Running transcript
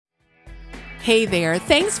Hey there,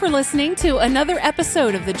 thanks for listening to another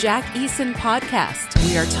episode of the Jack Eason podcast.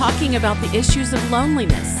 We are talking about the issues of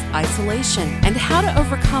loneliness, isolation, and how to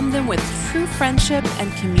overcome them with true friendship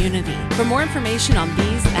and community. For more information on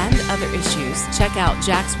these and other issues, check out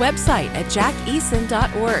Jack's website at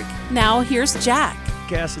jackeason.org. Now here's Jack.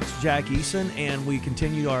 It's Jack Eason, and we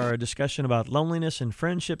continue our discussion about loneliness and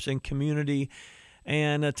friendships and community.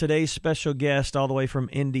 And today's special guest, all the way from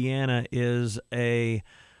Indiana, is an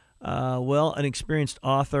experienced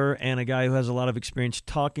author and a guy who has a lot of experience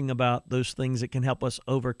talking about those things that can help us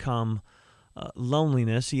overcome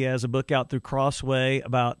loneliness. He has a book out through Crossway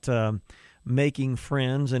about making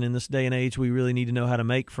friends, and in this day and age, we really need to know how to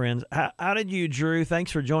make friends. How did you, Drew,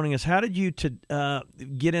 thanks for joining us, how did you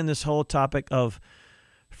get in this whole topic of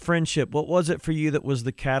friendship? What was it for you that was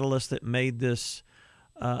the catalyst that made this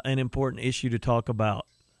an important issue to talk about?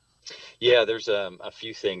 Yeah, there's a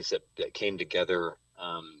few things that came together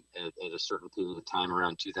at a certain period of time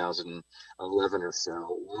around 2011 or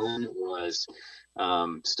so. One was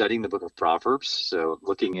studying the book of Proverbs, so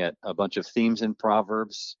looking at a bunch of themes in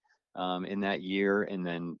Proverbs in that year, and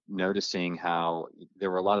then noticing how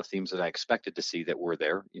there were a lot of themes that I expected to see that were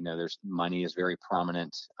there. You know, there's money is very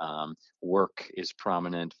prominent, work is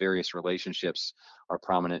prominent, various relationships are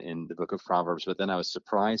prominent in the book of Proverbs, but then I was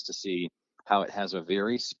surprised to see how it has a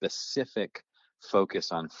very specific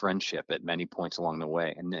focus on friendship at many points along the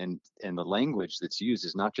way. And the language that's used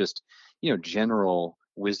is not just, general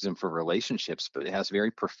wisdom for relationships, but it has very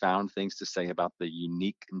profound things to say about the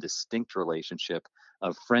unique and distinct relationship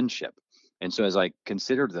of friendship. And so as I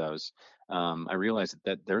considered those, I realized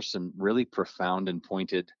that there's some really profound and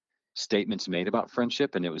pointed statements made about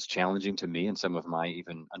friendship, and it was challenging to me and some of my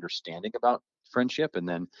even understanding about friendship. And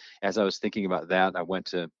then as I was thinking about that, I went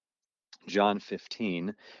to John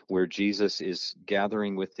 15, where Jesus is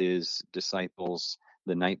gathering with his disciples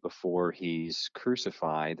the night before he's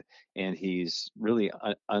crucified, and he's really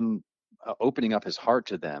opening up his heart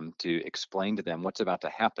to them to explain to them what's about to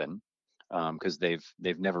happen, because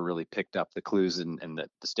they've never really picked up the clues and the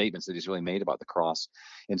statements that he's really made about the cross.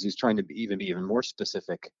 And so he's trying to be even more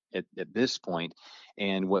specific at this point.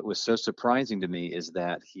 And what was so surprising to me is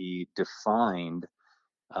that he defined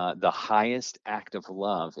the highest act of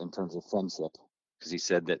love in terms of friendship, because he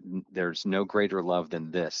said that there's no greater love than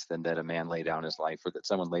this, than that a man lay down his life, or that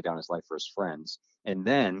someone lay down his life for his friends. And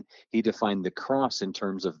then he defined the cross in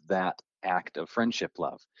terms of that act of friendship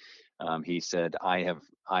love. He said,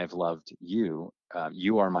 I've loved you.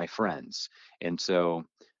 You are my friends. And so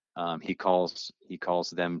he calls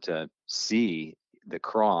them to see the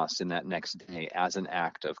cross in that next day as an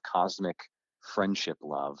act of cosmic friendship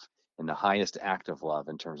love, and the highest act of love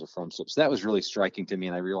in terms of friendship. So that was really striking to me,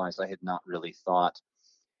 and I realized I had not really thought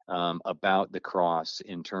about the cross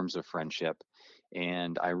in terms of friendship,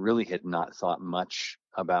 and I really had not thought much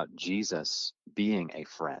about Jesus being a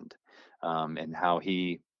friend, and how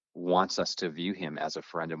he wants us to view him as a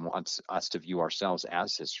friend and wants us to view ourselves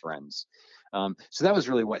as his friends. So that was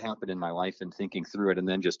really what happened in my life, and thinking through it, and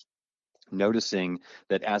then just noticing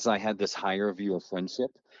that as I had this higher view of friendship,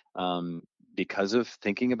 because of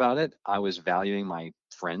thinking about it, I was valuing my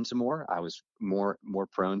friends more. I was more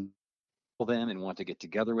prone to them and want to get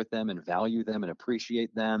together with them and value them and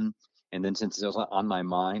appreciate them. And then since it was on my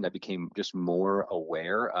mind, I became just more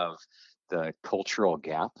aware of the cultural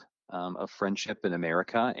gap of friendship in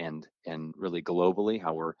America and really globally,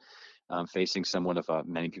 how we're facing somewhat of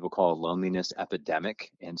many people call a loneliness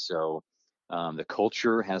epidemic. And so the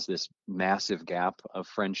culture has this massive gap of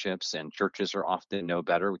friendships, and churches are often no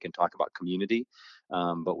better. We can talk about community,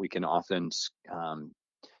 but we can often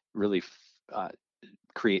really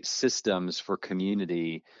create systems for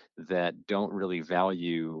community that don't really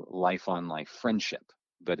value life-on-life friendship,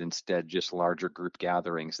 but instead just larger group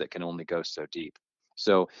gatherings that can only go so deep.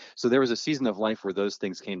 So there was a season of life where those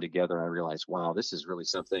things came together, and I realized, wow, this is really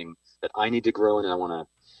something that I need to grow in, and I want to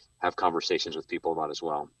have conversations with people about as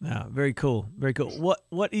well. Yeah, very cool. Very cool.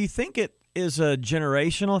 What do you think it is, a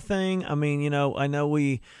generational thing? I mean, I know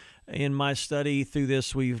in my study through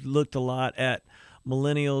this, we've looked a lot at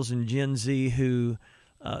millennials and Gen Z who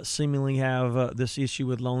seemingly have this issue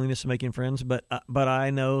with loneliness and making friends, but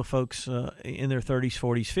I know folks in their 30s,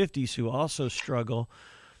 40s, 50s who also struggle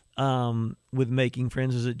with making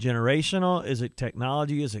friends. Is it generational? Is it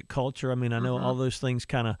technology? Is it culture? I mean, I know all those things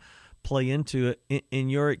kind of play into it. In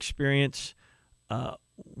your experience,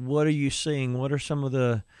 what are you seeing? What are some of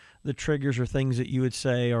the triggers or things that you would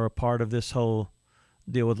say are a part of this whole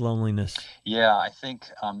deal with loneliness? Yeah, I think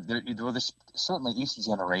certainly each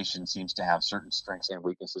generation seems to have certain strengths and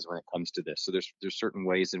weaknesses when it comes to this. So there's certain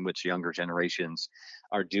ways in which younger generations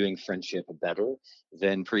are doing friendship better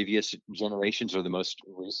than previous generations or the most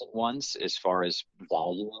recent ones, as far as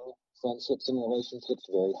valuing friendships and relationships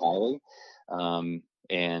very highly.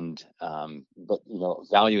 But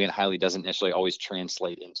valuing it highly doesn't necessarily always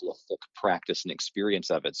translate into a thick practice and experience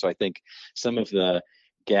of it. So I think some of the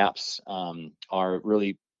gaps are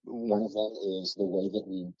really, one of them is the way that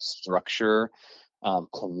we structure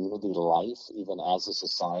community life, even as a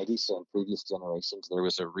society. So in previous generations, there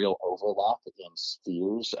was a real overlap in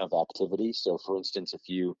spheres of activity. So for instance,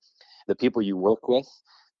 the people you work with,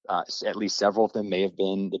 at least several of them may have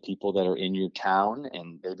been the people that are in your town,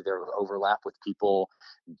 and maybe there was overlap with people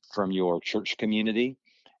from your church community,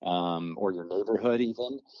 or your neighborhood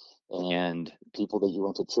even, and people that you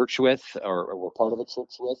went to church with, or were part of a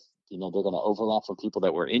church with. They're going to overlap from people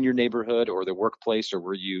that were in your neighborhood or the workplace or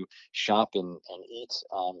where you shop and eat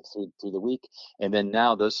through the week. And then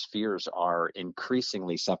now those spheres are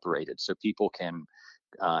increasingly separated. So people can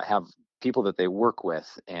have people that they work with,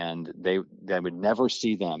 and they would never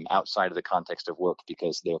see them outside of the context of work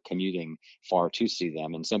because they're commuting far to see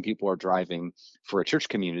them. And some people are driving for a church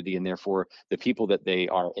community, and therefore the people that they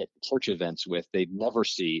are at church events with, they'd never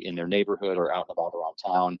see in their neighborhood or out and about around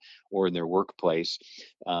town or in their workplace.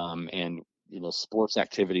 And sports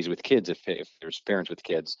activities with kids, if there's parents with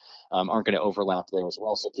kids, aren't going to overlap there as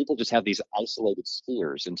well. So people just have these isolated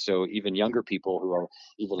spheres. And so even younger people who are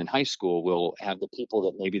even in high school will have the people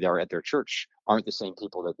that maybe they're at their church aren't the same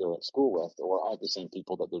people that they're at school with, or aren't the same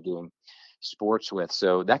people that they're doing sports with.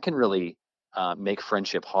 So that can really make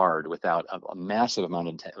friendship hard without a massive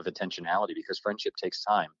amount of intentionality, because friendship takes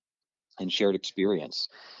time and shared experience.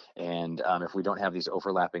 And if we don't have these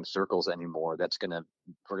overlapping circles anymore, we're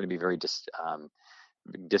going to be very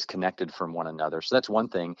disconnected from one another. So that's one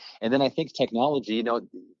thing. And then I think technology,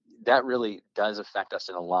 that really does affect us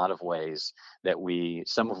in a lot of ways,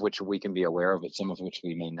 some of which we can be aware of, but some of which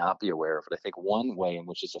we may not be aware of. But I think one way in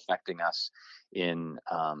which it's affecting us in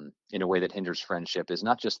a way that hinders friendship is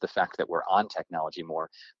not just the fact that we're on technology more,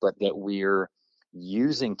 but that we're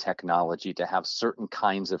using technology to have certain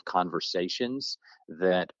kinds of conversations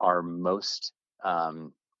that are most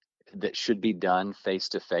that should be done face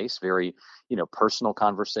to face, very personal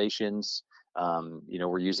conversations.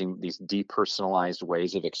 We're using these depersonalized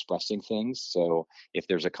ways of expressing things. So if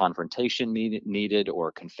there's a confrontation needed or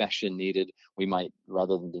a confession needed, we might,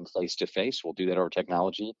 rather than being face to face, we'll do that over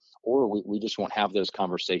technology, or we just won't have those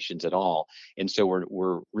conversations at all. And so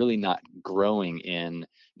we're really not growing in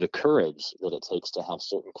the courage that it takes to have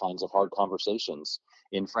certain kinds of hard conversations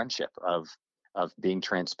in friendship, of being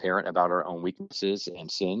transparent about our own weaknesses and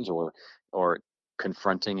sins, or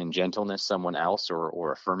confronting in gentleness someone else,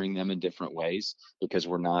 or affirming them in different ways, because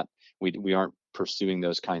we aren't pursuing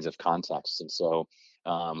those kinds of contexts. And so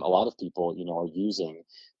a lot of people are using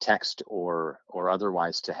text or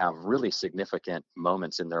otherwise to have really significant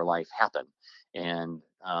moments in their life happen, and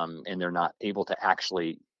they're not able to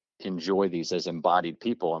actually enjoy these as embodied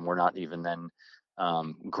people, and we're not even then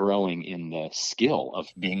growing in the skill of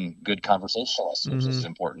being good conversationalists, which is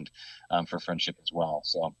important for friendship as well.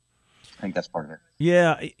 So I think that's part of it.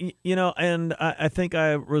 Yeah, and I think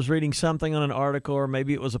I was reading something on an article, or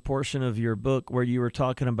maybe it was a portion of your book, where you were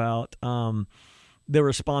talking about the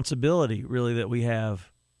responsibility really that we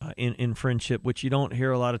have in friendship, which you don't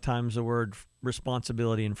hear a lot of times the word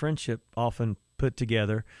responsibility and friendship often put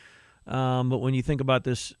together. But when you think about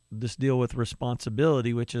this deal with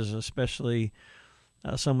responsibility, which is especially,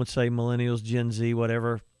 some would say millennials, Gen Z,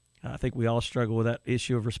 whatever, I think we all struggle with that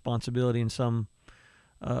issue of responsibility in some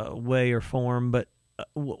way or form. But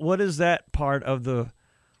what is that part of the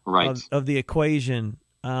of the equation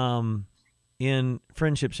in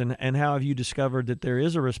friendships, and how have you discovered that there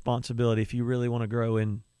is a responsibility if you really want to grow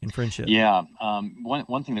in friendship? Yeah.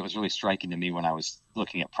 One thing that was really striking to me when I was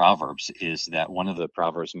looking at Proverbs is that one of the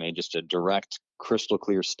Proverbs made just a direct, crystal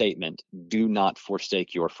clear statement: do not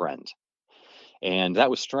forsake your friend. And that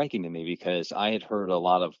was striking to me, because I had heard a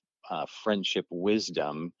lot of friendship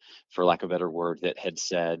wisdom, for lack of a better word, that had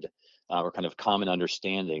said, or kind of common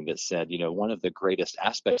understanding that said, one of the greatest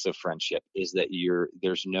aspects of friendship is that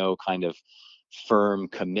there's no kind of firm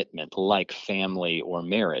commitment like family or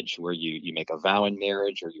marriage, where you make a vow in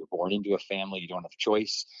marriage, or you're born into a family, you don't have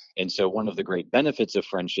choice. And so one of the great benefits of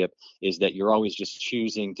friendship is that you're always just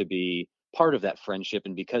choosing to be part of that friendship.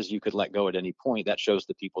 And because you could let go at any point, that shows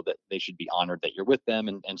the people that they should be honored that you're with them,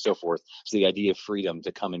 and so forth. So the idea of freedom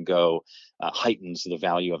to come and go heightens the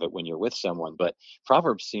value of it when you're with someone. But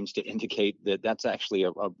Proverbs seems to indicate that that's actually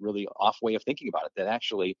a really off way of thinking about it, that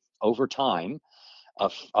actually over time,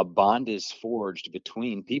 a bond is forged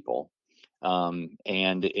between people, and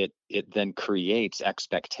it then creates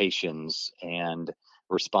expectations and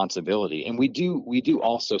responsibility. And we do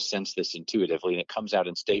also sense this intuitively, and it comes out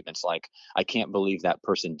in statements like, I can't believe that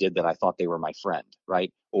person did that, I thought they were my friend,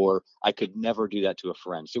 right? Or I could never do that to a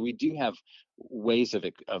friend. So we do have ways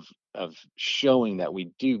of showing that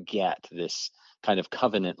we do get this kind of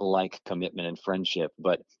covenant like commitment and friendship,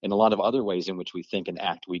 but in a lot of other ways in which we think and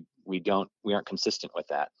act, we aren't consistent with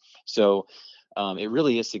that. So it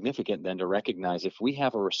really is significant then to recognize, if we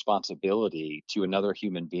have a responsibility to another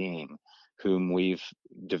human being whom we've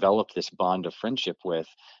developed this bond of friendship with,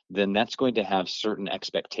 then that's going to have certain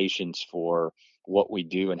expectations for what we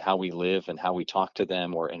do and how we live and how we talk to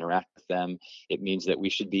them or interact with them. It means that we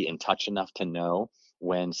should be in touch enough to know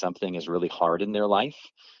when something is really hard in their life.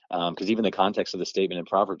 Because even the context of the statement in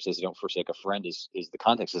Proverbs says, "Don't forsake a friend," is the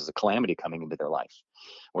context is a calamity coming into their life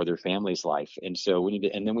or their family's life. And so we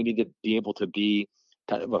need to be able to be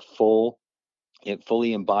kind of a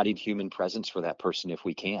fully embodied human presence for that person if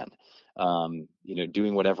we can.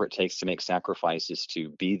 Doing whatever it takes to make sacrifices to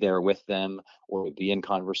be there with them or be in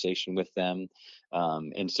conversation with them.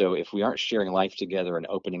 And so if we aren't sharing life together and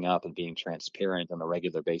opening up and being transparent on a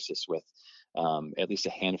regular basis with at least a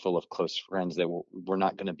handful of close friends, that we're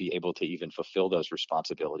not going to be able to even fulfill those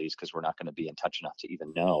responsibilities, because we're not going to be in touch enough to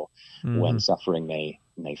even know when suffering may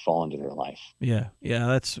fall into their life. Yeah.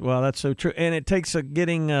 That's so true. And it takes a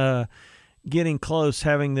getting close,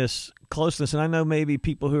 having this closeness. And I know maybe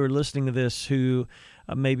people who are listening to this who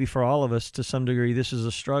maybe for all of us to some degree, this is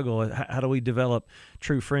a struggle. How do we develop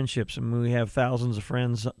true friendships? I mean, we have thousands of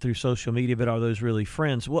friends through social media, but are those really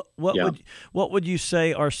friends? What would you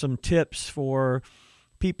say are some tips for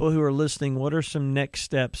people who are listening? What are some next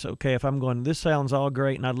steps? Okay, if I'm going, this sounds all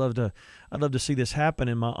great, and I'd love to see this happen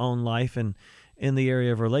in my own life and in the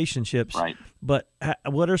area of relationships. Right. But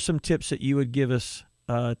what are some tips that you would give us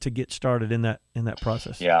to get started in that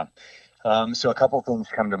process? Yeah. So a couple things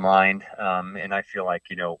come to mind, and I feel like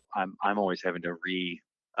I'm always having to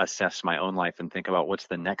reassess my own life and think about what's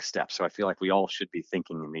the next step. So I feel like we all should be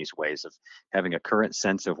thinking in these ways of having a current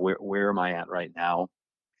sense of where am I at right now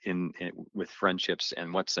in with friendships,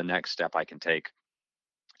 and what's the next step I can take.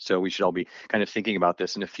 So we should all be kind of thinking about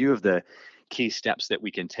this, and a few of the key steps that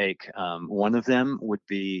we can take. One of them would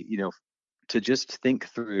be, to just think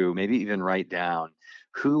through, maybe even write down,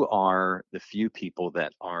 who are the few people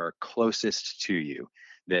that are closest to you,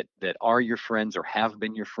 that are your friends or have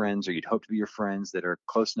been your friends or you'd hope to be your friends, that are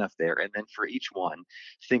close enough there. And then for each one,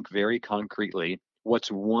 think very concretely,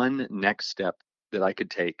 what's one next step that I could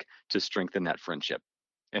take to strengthen that friendship?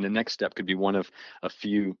 And the next step could be one of a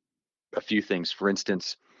few things. For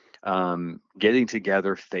instance, getting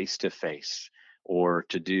together face to face, or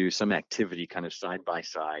to do some activity kind of side by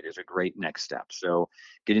side, is a great next step. So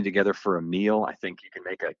getting together for a meal, I think you can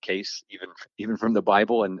make a case even from the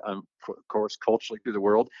Bible and of course culturally through the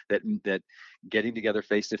world, that getting together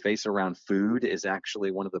face to face around food is actually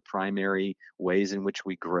one of the primary ways in which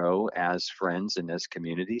we grow as friends and as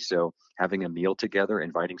community. So having a meal together,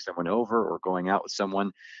 inviting someone over, or going out with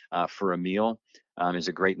someone for a meal is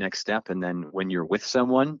a great next step. And then when you're with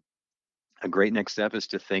someone, a great next step is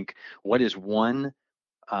to think, what is one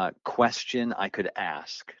question I could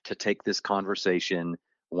ask to take this conversation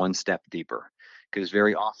one step deeper? Because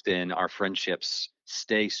very often our friendships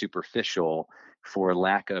stay superficial for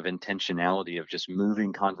lack of intentionality of just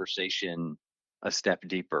moving conversation a step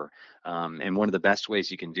deeper. And one of the best ways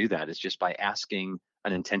you can do that is just by asking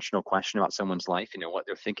an intentional question about someone's life, what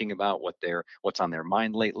they're thinking about, what's on their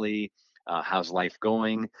mind lately. How's life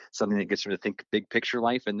going? Something that gets them to think big picture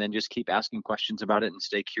life, and then just keep asking questions about it and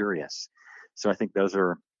stay curious. So I think those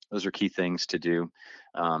are key things to do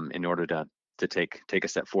in order to take a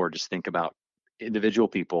step forward. Just think about individual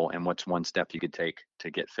people and what's one step you could take to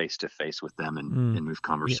get face to face with them and move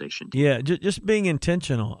conversation. Yeah, just being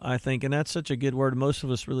intentional, I think, and that's such a good word. Most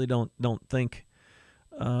of us really don't think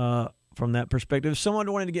from that perspective. If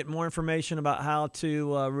someone wanted to get more information about how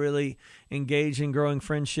to really engage in growing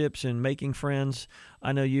friendships and making friends,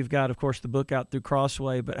 I know you've got, of course, the book out through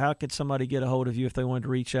Crossway, but how could somebody get a hold of you if they wanted to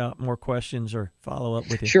reach out, more questions, or follow up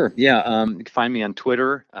with you? Sure. Yeah. You can find me on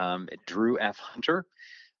Twitter at Drew F. Hunter,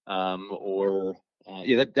 or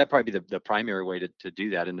that'd probably be the primary way to do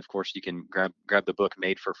that. And of course, you can grab the book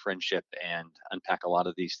Made for Friendship and unpack a lot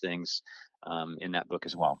of these things in that book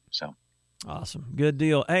as well. So. Awesome. Good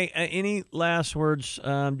deal. Hey, any last words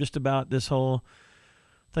just about this whole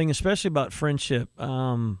thing, especially about friendship,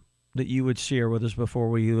 that you would share with us before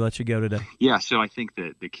we let you go today? Yeah, so I think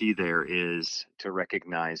that the key there is to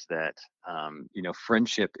recognize that,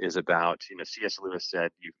 friendship is about, C.S. Lewis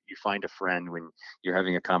said, you find a friend when you're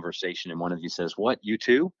having a conversation and one of you says, "What, you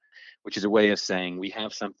too?" Which is a way of saying we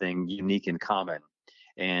have something unique in common.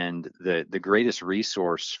 And the greatest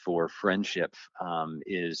resource for friendship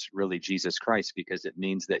is really Jesus Christ, because it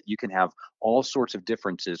means that you can have all sorts of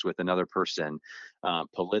differences with another person,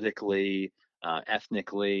 politically,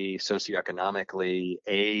 ethnically, socioeconomically,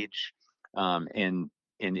 age, and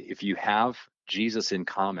if you have Jesus in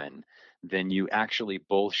common, then you actually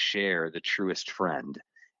both share the truest friend,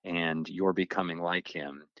 and you're becoming like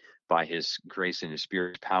him by his grace and his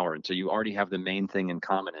spirit's power. And so you already have the main thing in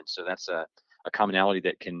common, and so that's a commonality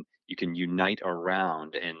that you can unite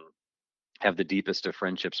around and have the deepest of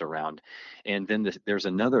friendships around. And then there's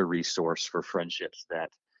another resource for friendships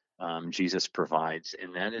that Jesus provides,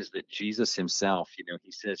 and that is that Jesus himself,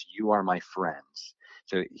 he says, "You are my friends."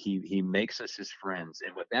 So he makes us his friends,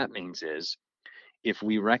 and what that means is, if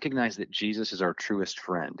we recognize that Jesus is our truest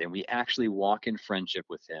friend and we actually walk in friendship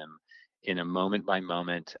with him in a moment by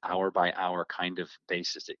moment, hour by hour kind of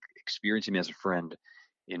basis, experiencing him as a friend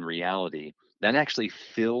in reality, that actually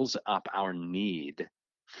fills up our need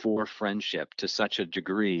for friendship to such a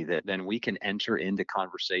degree that then we can enter into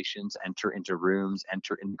conversations, enter into rooms,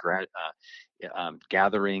 enter into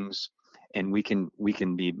gatherings, and we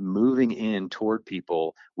can be moving in toward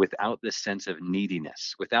people without this sense of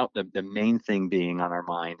neediness, without the main thing being on our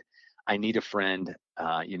mind. I need a friend.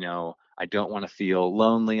 I don't want to feel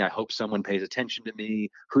lonely. I hope someone pays attention to me.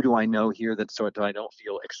 Who do I know here that so I don't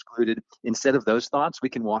feel excluded? Instead of those thoughts, we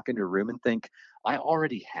can walk into a room and think, I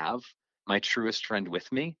already have my truest friend with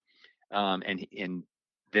me, and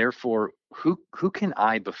therefore, who can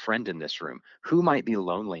I befriend in this room? Who might be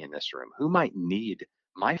lonely in this room? Who might need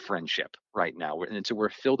my friendship right now? And so we're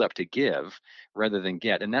filled up to give rather than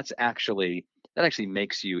get, and that actually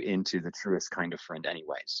makes you into the truest kind of friend,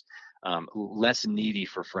 anyways. Less needy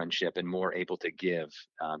for friendship and more able to give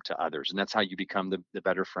to others, and that's how you become the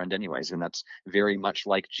better friend, anyways. And that's very much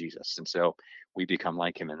like Jesus, and so we become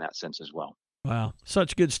like him in that sense as well. Wow.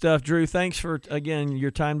 Such good stuff, Drew. Thanks for, again,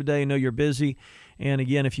 your time today. I know you're busy. And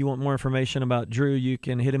again, if you want more information about Drew, you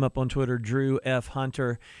can hit him up on Twitter, Drew F.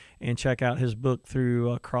 Hunter, and check out his book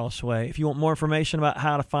through Crossway. If you want more information about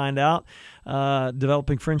how to find out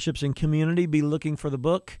developing friendships in community, be looking for the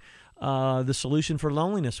book, The Solution for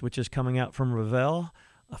Loneliness, which is coming out from Ravel,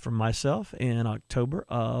 from myself in October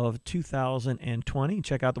of 2020.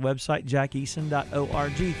 Check out the website,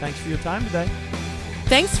 jackeason.org. Thanks for your time today.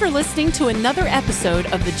 Thanks for listening to another episode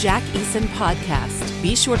of the Jack Eason Podcast.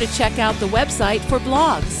 Be sure to check out the website for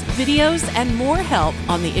blogs, videos, and more help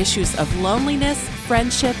on the issues of loneliness,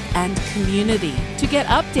 friendship, and community. To get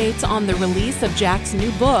updates on the release of Jack's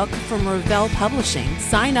new book from Ravel Publishing,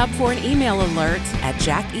 sign up for an email alert at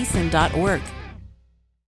jackeason.org.